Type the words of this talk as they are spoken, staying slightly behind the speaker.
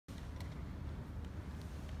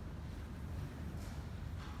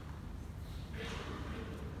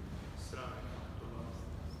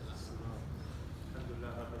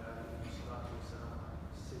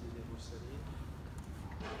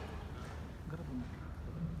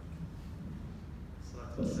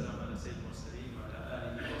والسلام على سيد المرسلين وعلى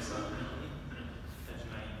آله وصحبه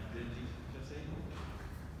أجمعين. Did you just say?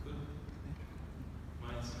 Good?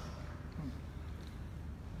 Mine's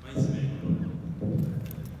very good.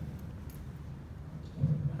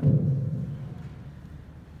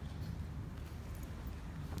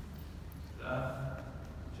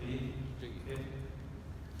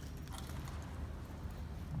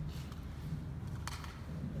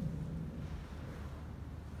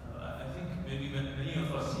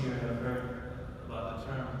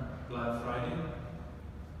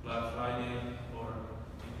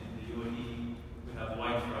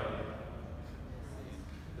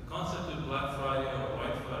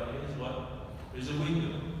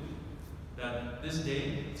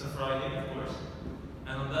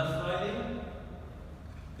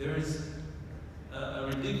 There is a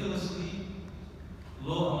ridiculously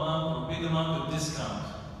low amount or big amount of discount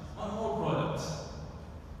on all products.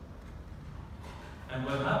 And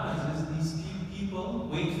what happens is these people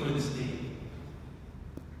wait for this day.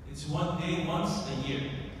 It's one day, once a year.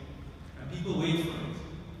 And people wait for it.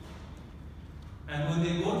 And when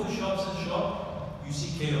they go to shops and shop, you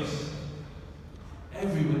see chaos.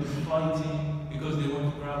 Everybody's fighting because they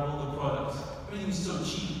want to grab all the products. Everything is so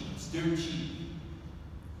cheap, it's dirt cheap.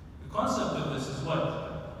 The concept of this is what?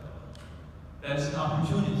 That is an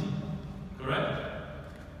opportunity, correct?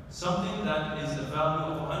 Something that is a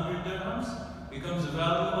value of 100 dirhams becomes a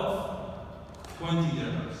value of 20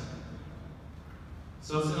 dirhams.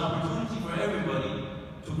 So it's an opportunity for everybody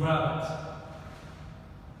to grab it.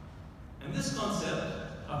 And this concept,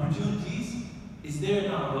 opportunities, is there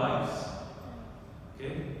in our lives.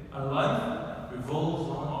 Okay? Our life revolves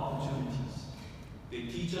on opportunities. They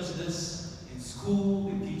teach us this in school,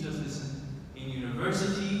 they teach us this in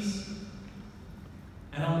universities.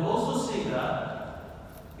 And I would also say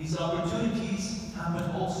that these opportunities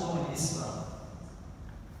happen also in Islam,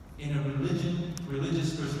 in a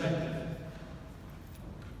religious perspective.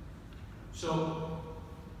 So,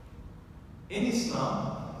 in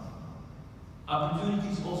Islam,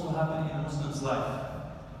 opportunities also happen in a Muslim's life.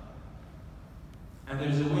 And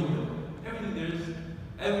there's a window.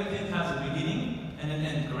 Everything has a beginning and an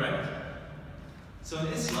end, correct? So in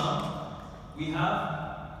Islam, we have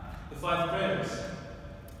the 5 prayers,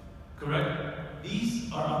 correct?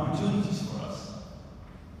 These are opportunities for us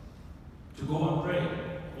to go and pray.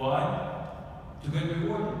 Why? To get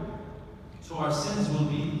rewarded. So our sins will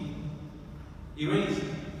be erased.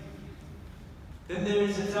 Then there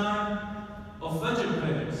is a time of Fajr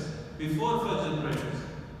prayers, before Fajr prayers,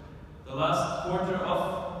 the last quarter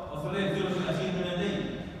of the day.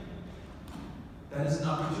 That is an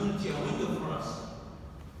opportunity, a window for us.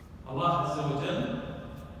 Allah Azza wa Jal,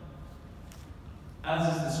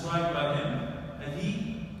 as is described by Him, that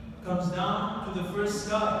He comes down to the first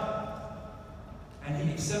sky and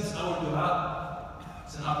He accepts our dua.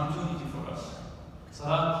 It's an opportunity for us.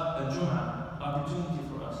 Salat al-Jum'ah, opportunity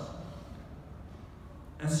for us.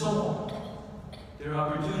 And so on. There are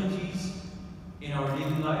opportunities in our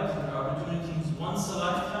daily lives, there are opportunities once a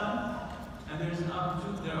lifetime, and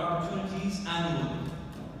there are opportunities annually.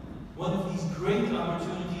 One of these great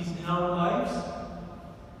opportunities in our lives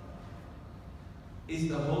is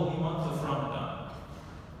the holy month of Ramadan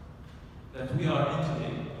that we are in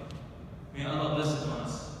today. May Allah bless it on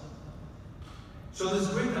us. So this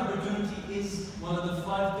great opportunity is one of the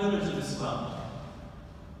 5 pillars of Islam.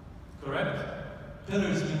 Correct?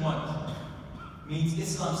 Pillars mean what? Means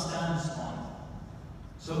Islam stands on.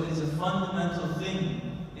 So it is a fundamental thing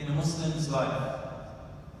in a Muslim's life.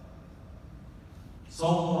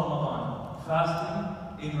 Sawm Ramadan,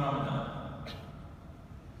 fasting in Ramadan.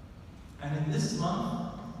 And in this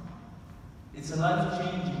month, it's a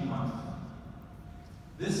life-changing month.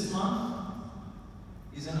 This month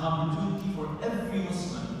is an opportunity for every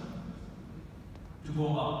Muslim to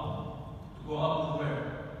go up. To go up with where?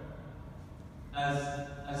 As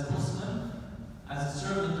a Muslim, as a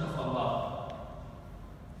servant of Allah.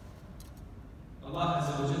 Allah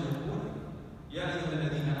Azza wa Jalla يقول يا أيها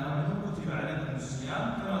الذين آمنوا كتب عليكم الصيام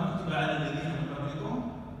كما كتب على الذين من قبلكم.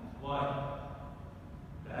 Why?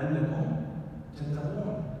 لعلكم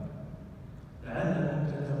تتقون. لعلكم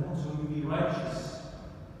تتقون. So you be righteous.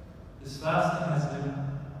 This fasting has been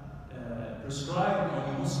prescribed on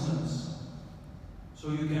you Muslims, so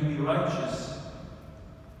you can be righteous.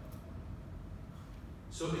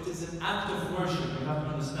 So it is an act of worship. You have to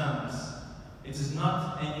understand this. It is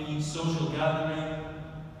not any social gathering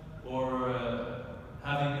or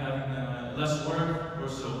having less work or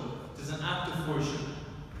so. It is an act of worship.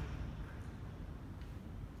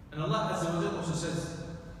 And Allah Azza wa Jalla also says,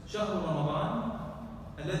 شهر رمضان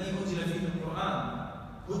الذي أنزل فيه القرآن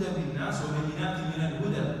هدى للناس وبينات من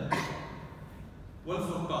الهدى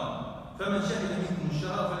والفرقان فمن شهد منكم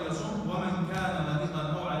الشهر فليصم ومن كان مريضا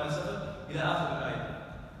أو على سفر إلى آخر الآية.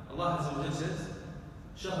 Allah Azza wa Jalla says,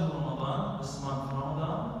 شهر Ramadan, this month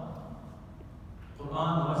Ramadan,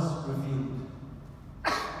 Quran was revealed.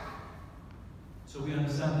 So we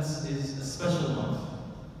understand this is a special month.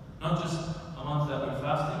 Not just a month that we're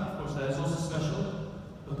fasting, of course that is also special,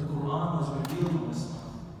 but the Quran was revealed in this month.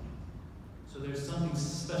 So there's something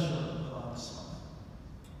special about this month.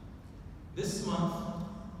 This month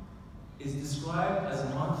is described as a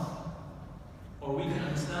month, or we can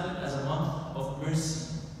understand it as a month of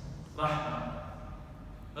mercy, rahmah.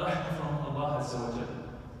 Rahmah from Allah Azza wa Jalla.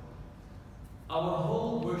 Our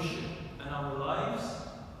whole worship and our lives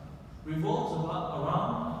revolves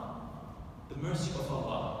around the mercy of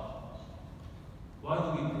Allah. Why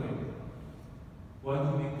do we pray? Why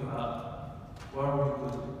do we make dua? Why are we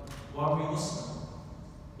good? Why are we Muslim?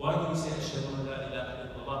 Why do we say Ashhadu an la ilaha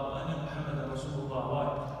illallah wa anna Muhammadan Rasulullah? Why?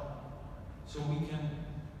 So we can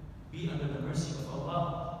be under the mercy of Allah.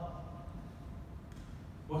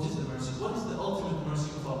 What is the mercy? What is the ultimate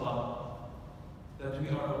mercy of Allah? That we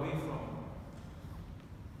are away from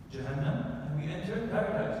Jahannam and we enter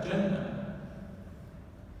paradise, Jannah.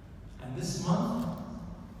 And this month,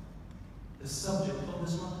 the subject of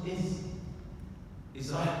this month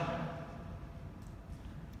is rahmah.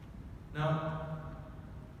 Now,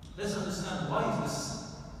 let's understand why is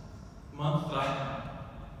this month rahmah,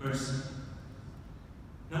 mercy.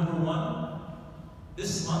 Number one,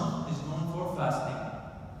 this month is known for fasting,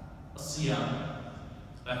 as-siyam.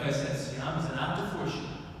 Like I said, siyam is an act of worship,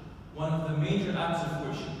 one of the major acts of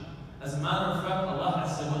worship. As a matter of fact, Allah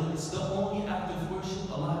Azza wa Jalla, it's the only act of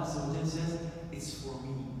worship Allah Azza wa Jalla says, it's for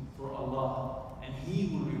me, for Allah, and He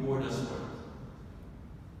will reward us for it.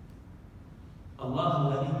 Allah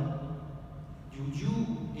Alrahim. Would you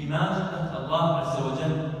imagine that Allah Azza wa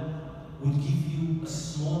Jalla would give you a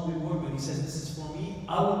small reward when He says, this is for me,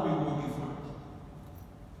 I will reward you for it?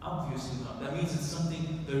 Obviously not. That means it's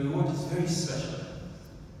something, the reward is very special.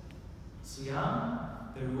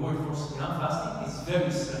 Siyam, the reward for Siyam fasting is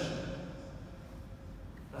very special.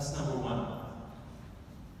 That's number one.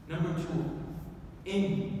 Number two,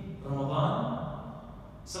 in Ramadan,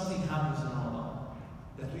 something happens in Ramadan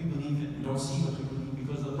that we believe in. We don't see what we believe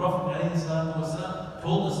because the Prophet ﷺ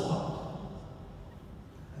told us about.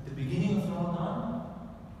 At the beginning of Ramadan,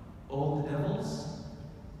 all the devils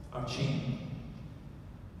are chained.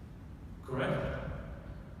 Correct?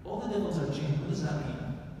 All the devils are chained. What does that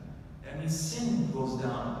mean? That means sin goes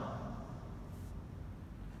down.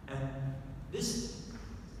 And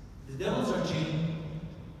the devils are chained,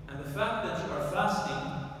 and the fact that you are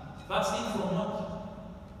fasting from what?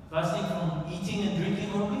 Fasting from eating and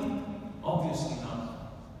drinking only? Obviously not.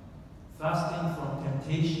 Fasting from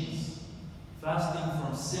temptations, fasting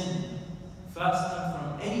from sin, fasting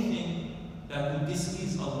from anything that would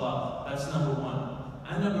displease Allah. That's number one.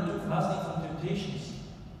 And number two, fasting from temptations.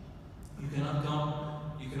 You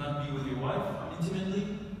cannot be with your wife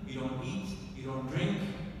intimately, you don't eat, you don't drink.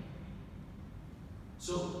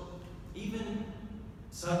 So, even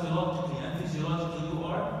psychologically and physiologically, you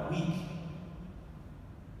are weak.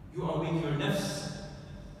 You are weak. Your nafs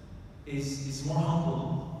is more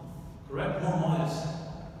humble, correct? More modest.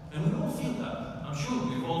 And we all feel that. I'm sure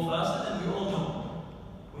we've all fasted and we all know.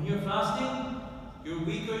 When you're fasting, you're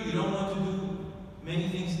weaker, you don't want to do many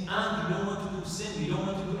things, and you don't want to do sin, you don't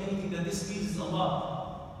want to do anything that displeases Allah.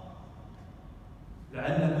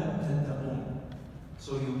 لَعَلَّكُمْ تَتَّقُونَ.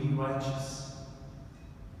 So you'll be righteous.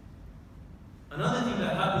 Another thing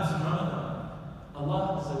that happens in Ramadan,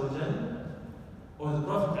 Allah Azza wa Jalla, or the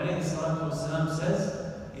Prophet ﷺ says,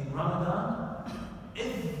 in Ramadan,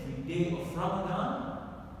 every day of Ramadan,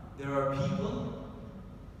 there are people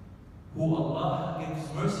who Allah gives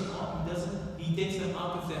mercy on. He takes them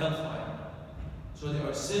out of the hellfire. So they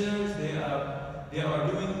are sinners, they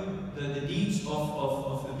are doing the deeds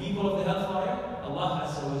of the people of the hellfire. Allah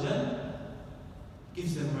Azza wa Jalla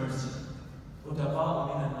gives them mercy.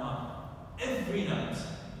 وَتَقَاءُ مِنَ النَّارِ. Every night.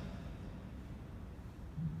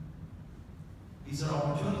 These are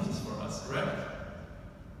opportunities for us, correct?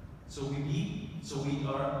 So we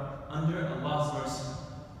are under Allah's mercy.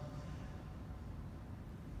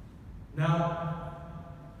 Now,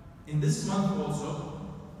 in this month also,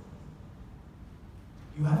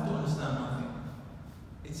 you have to understand one thing.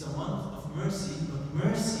 It's a month of mercy, but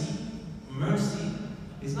mercy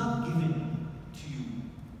is not given to you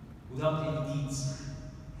without any deeds.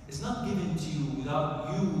 It's not given to you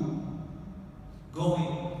without you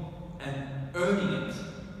going and earning it.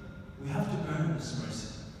 We have to earn this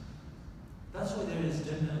mercy. That's why there is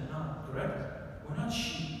Jannah and Nar, correct? We're not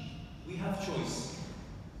sheep. have choice.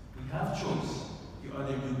 We have choice. You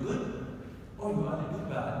either do good or you either do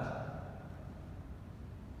bad.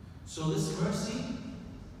 So this mercy,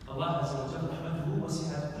 Allah Azza wa Jalla rahmatuhu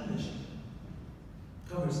wasi'at kull shay,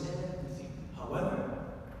 covers everything. However,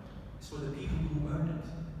 it's for the people who earn it,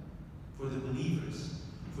 for the believers,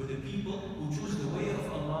 for the people who choose the way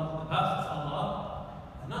of Allah, the path of Allah,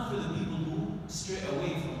 and not for the people who stray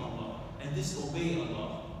away from Allah and disobey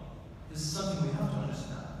Allah. This is something we have to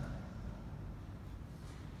understand.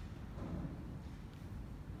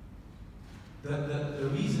 The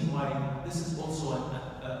reason why this is also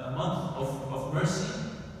a month of mercy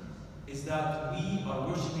is that we are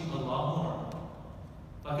worshipping Allah more.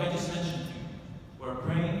 Like I just mentioned to you, we're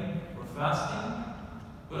praying, we're fasting.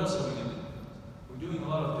 What else are we doing? We're doing a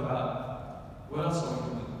lot of dua. What else are we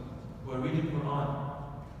doing? We're reading Quran.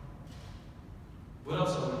 What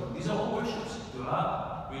else are we doing? These are all worships.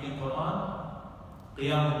 Dua, reading Quran,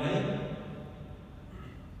 Qiyam al-Layl,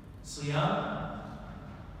 Siyam.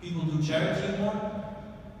 People do charity more.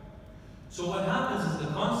 So what happens is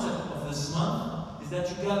the concept of this month is that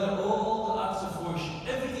you gather all the acts of worship.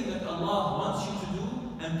 Everything that Allah wants you to do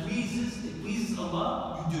and it pleases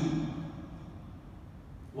Allah, you do.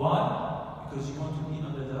 Why? Because you want to be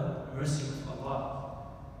under the mercy of Allah.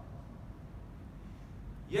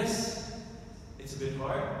 Yes, it's a bit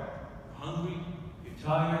hard. You're hungry, you're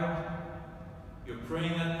tired, you're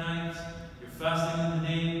praying at night, you're fasting in the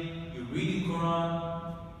day, you're reading Quran.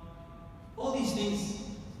 All these things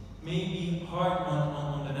may be hard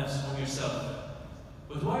on the nafs, on yourself.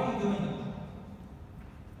 But why are you doing it?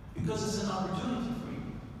 Because it's an opportunity for you.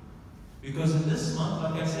 Because in this month,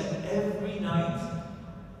 like I said, every night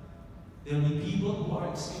there will be people who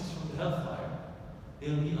are escaped from the hellfire. They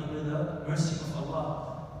will be under the mercy of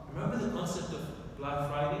Allah. Remember the concept of Black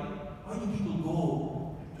Friday? Why do people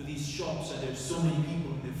go to these shops and there's so many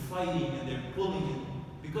people and they're fighting and they're pulling?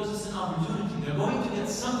 Because it's an opportunity. They're going to get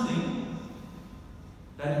something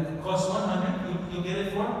that it costs 100, you'll get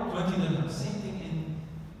it for 20 dirhams. Same thing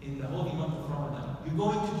in the holy month of Ramadan. You're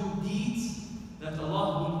going to do deeds that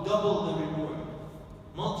Allah will double the reward,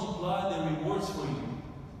 multiply the rewards for you.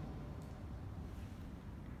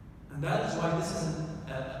 And that is why this is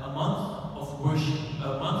a month of worship,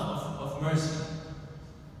 a month of mercy.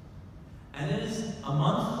 And it is a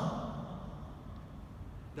month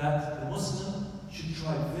that the Muslim should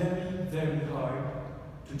try very, very hard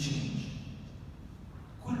to change.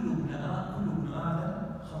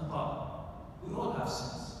 We all have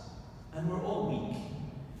sins, and we're all weak,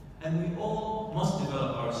 and we all must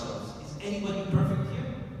develop ourselves. Is anybody perfect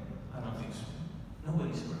here? I don't think so.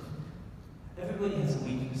 Nobody's perfect. Everybody has a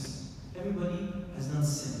weakness. Everybody has done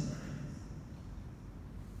sin.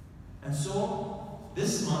 And so,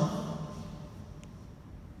 this month,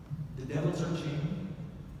 the devils are chained.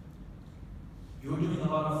 You're doing a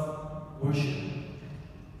lot of worship.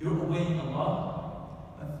 You're obeying Allah.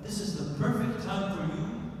 This is the perfect time for you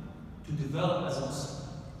to develop as a Muslim,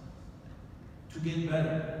 to get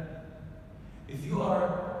better. If you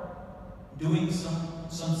are doing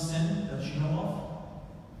some sin that you know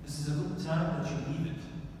of, this is a good time that you leave it.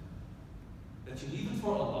 That you leave it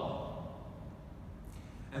for Allah.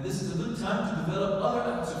 And this is a good time to develop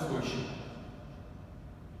other acts of worship.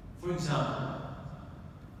 For example,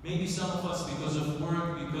 maybe some of us, because of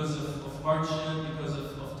work, because of hardship, because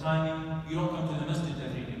of timing, you don't come to the masjid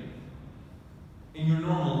every day. In your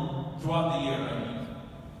normal, throughout the year, I mean.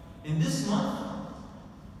 In this month,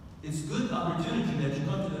 it's good opportunity that you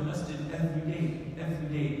come to the masjid every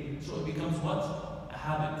day. So it becomes what? A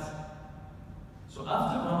habit. So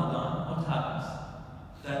after Ramadan, what happens?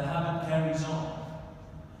 That habit carries on.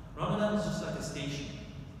 Ramadan is just like a station.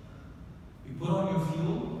 You put on your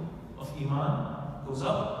fuel of Iman, goes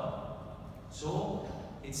up, so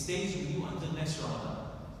it stays with you until next Ramadan.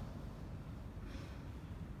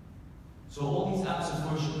 So all these acts of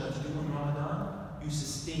worship that you do in Ramadan, you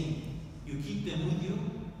sustain. You keep them with you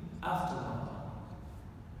after Ramadan.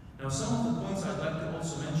 Now some of the points I'd like to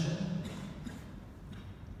also mention,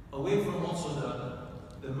 away from also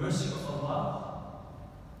the mercy of Allah,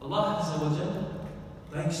 Allah Azza wa Jalla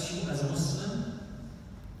likes you as a Muslim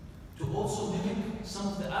to also mimic some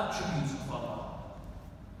of the attributes of Allah.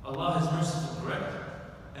 Allah is merciful, correct?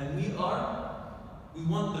 And we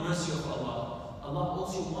want the mercy of Allah. Allah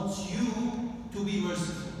also wants you to be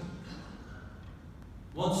merciful.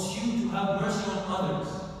 Wants you to have mercy on others,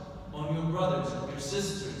 on your brothers, on your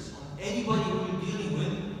sisters, on anybody who you're dealing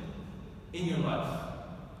with in your life.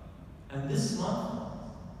 And this month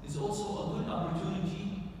is also a good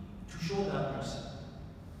opportunity to show that mercy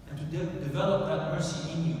and to develop that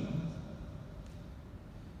mercy in you.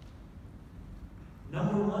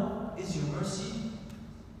 Number one is your mercy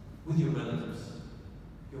with your relatives.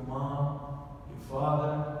 Your mom, your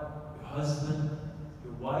father, your husband,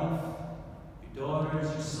 your wife, your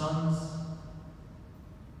daughters, your sons.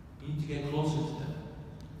 You need to get closer to them.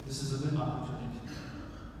 This is a good opportunity.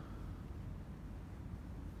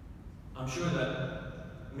 I'm sure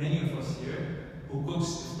that many of us here who cooks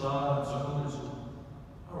iftar and suhoor,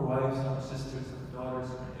 our wives, our sisters, our daughters,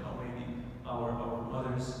 maybe our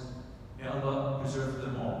mothers, may Allah preserve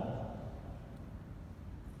them all.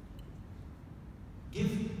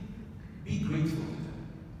 Be grateful to them.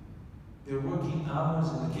 They're working hours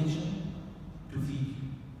in the kitchen to feed you.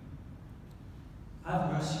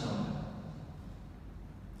 Have mercy on them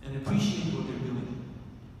and appreciate what they're doing.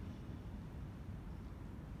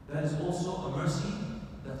 That is also a mercy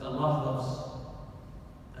that Allah loves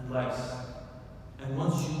and likes and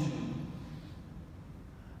wants you to do.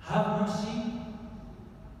 Have mercy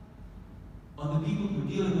on the people who are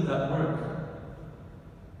dealing with that work.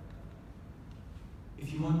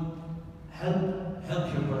 If you want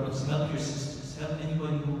help your brothers, help your sisters, help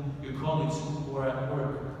anybody your colleagues who are at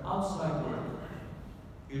work, outside work.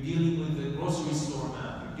 You're dealing with the grocery store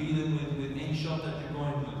man, you're dealing with any shop that you're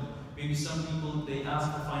going with. Maybe some people, they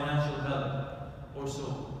ask for financial help or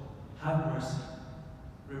so. Have mercy.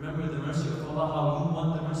 Remember the mercy of Allah, how you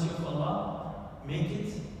want the mercy of Allah. Make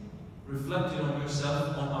it reflected on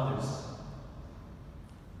yourself, on others.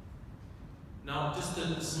 Now, just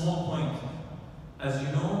a small point. As you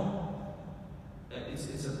know,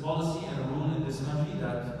 it's a policy and a rule in this country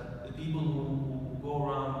that the people who go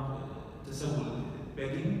around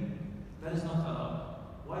begging, that is not allowed.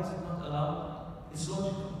 Why is it not allowed? It's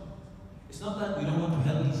logical. It's not that we don't want to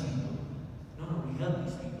help these people. No, we help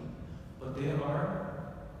these people. But there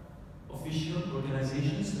are official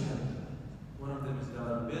organizations to help them. One of them is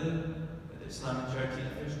the Islamic Charity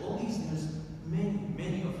Affairs. All these, there's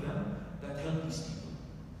many of them that help these people.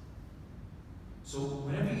 So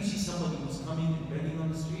whenever you see somebody who's coming and begging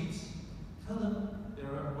on the streets, tell them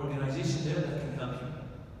there are organizations there that can help you.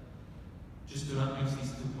 Just do not mix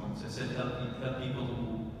these 2 points. I said help people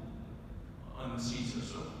who on the streets or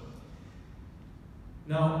so.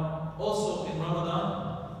 Now, also in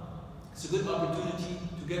Ramadan, it's a good opportunity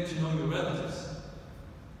to get to know your relatives.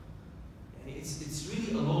 And it's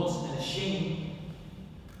really a loss and a shame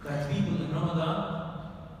that people in Ramadan,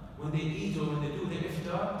 when they eat or when they do their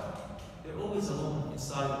iftar, they're always alone in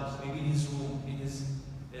silence, maybe in his room,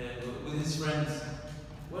 with his friends.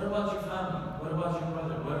 What about your family? What about your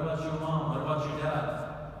brother? What about your mom? What about your dad?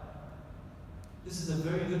 This is a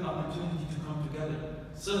very good opportunity to come together.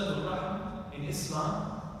 Silat al-Rahim in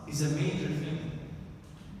Islam is a major thing.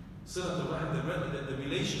 Silat al-Rahim, the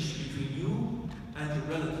relationship between you and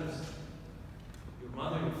your relatives. Your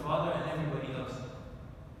mother, your father, and everybody else.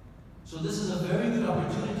 So this is a very good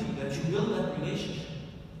opportunity that you build that relationship.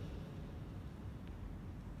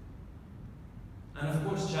 And of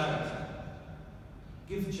course, charity.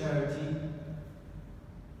 Give charity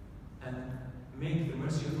and make the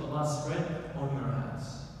mercy of Allah spread on your hands.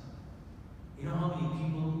 You know how many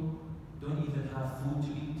people don't even have food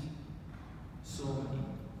to eat? So many.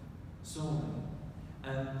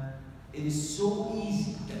 And it is so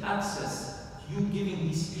easy to access. You giving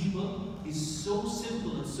these people is so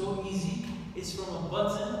simple and so easy. It's from a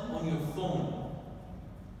button on your phone.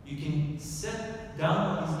 You can set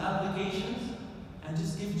down on these applications and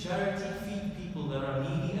just give charity, feed people that are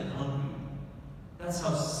needy and hungry. That's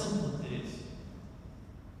how simple it is.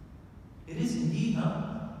 It is indeed,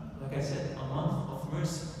 like I said, a month of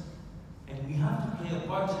mercy. And we have to play a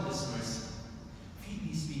part in this mercy. Feed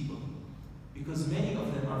these people. Because many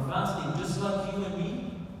of them are fasting just like you and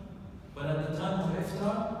me, but at the time of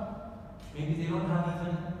iftar, maybe they don't have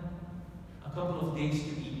even a couple of days to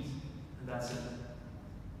eat, and that's it.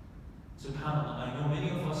 SubhanAllah, I know many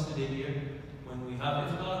of us today here, when we have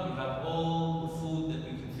iftar, we have all the food that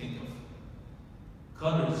we can think of.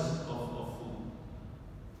 Colors of food.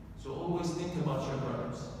 So always think about your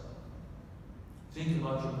brothers. Think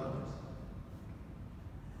about your brothers.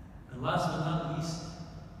 And last but not least,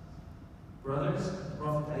 brothers, the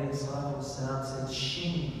Prophet ﷺ said,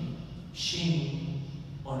 shame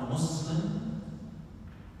on a Muslim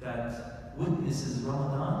that witnesses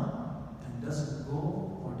Ramadan and doesn't go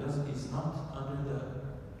or is not under the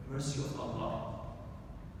mercy of Allah.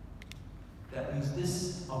 That means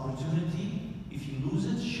this opportunity, if you lose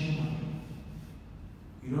it, shame on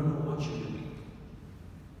you. You don't know what you're doing.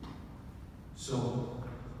 So,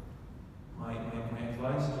 my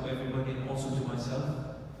advice to everybody and also to myself,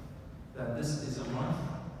 that this is a month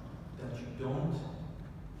that you don't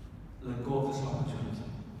let go of this opportunity.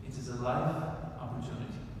 It is a life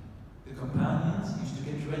opportunity. The companion hands used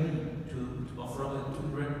to get ready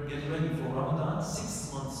get ready for Ramadan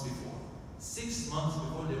 6 months before. 6 months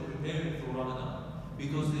before they're preparing for Ramadan.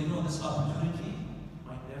 Because they know this opportunity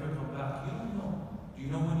might never come back. You don't know. Do you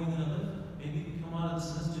know when you're going to live? Maybe we come out of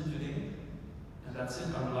this masjid today, and that's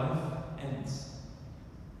it, our life ends.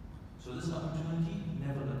 So this opportunity,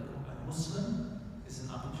 never let go. A Muslim is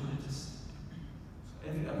an opportunist. So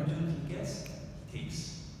every opportunity he gets, he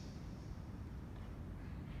takes.